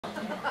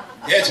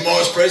Yeah,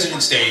 tomorrow's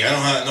President's Day.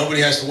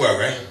 Nobody has to work,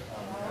 right?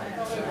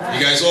 You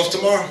guys off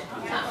tomorrow?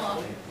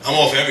 I'm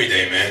off every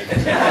day, man.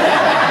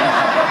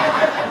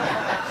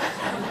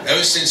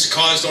 Ever since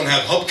cars don't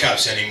have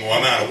hubcaps anymore,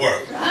 I'm out of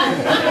work.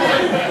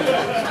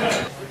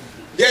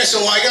 Yeah, so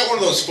I got one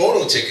of those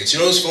photo tickets. You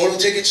know those photo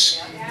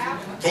tickets?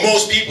 For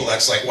most people,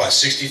 that's like, what,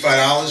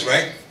 $65,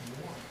 right?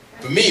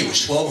 For me, it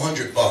was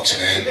 $1,200,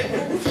 man.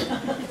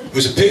 It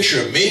was a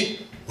picture of me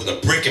with a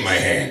brick in my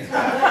hand.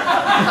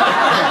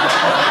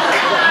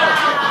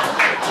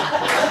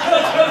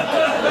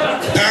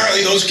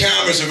 Apparently, those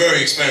cameras are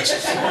very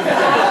expensive.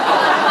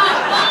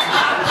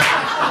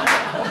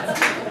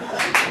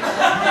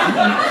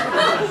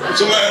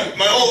 So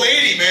my old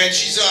lady, man,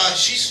 she's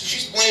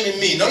blaming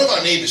me. None of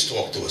our neighbors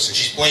talk to us, and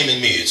she's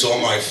blaming me. It's all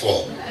my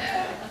fault.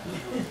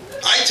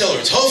 I tell her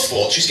it's her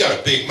fault. She's got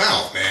a big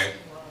mouth, man.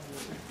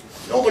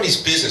 Nobody's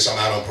business I'm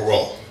out on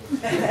parole.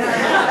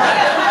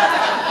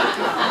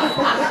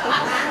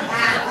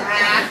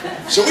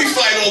 So we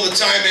fight all the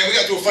time, man. We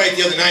got to a fight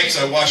the other night because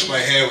I washed my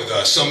hair with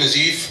Summer's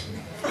Eve.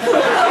 How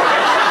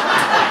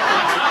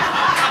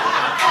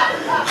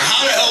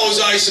the hell was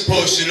I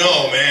supposed to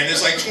know, man?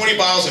 There's like 20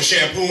 bottles of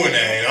shampoo in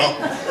there, you know?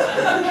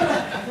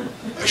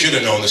 I should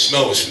have known. The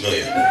smell was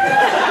familiar.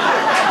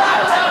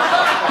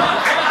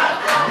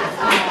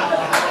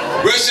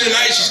 Rest of the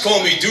night, she's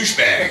calling me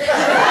douchebag.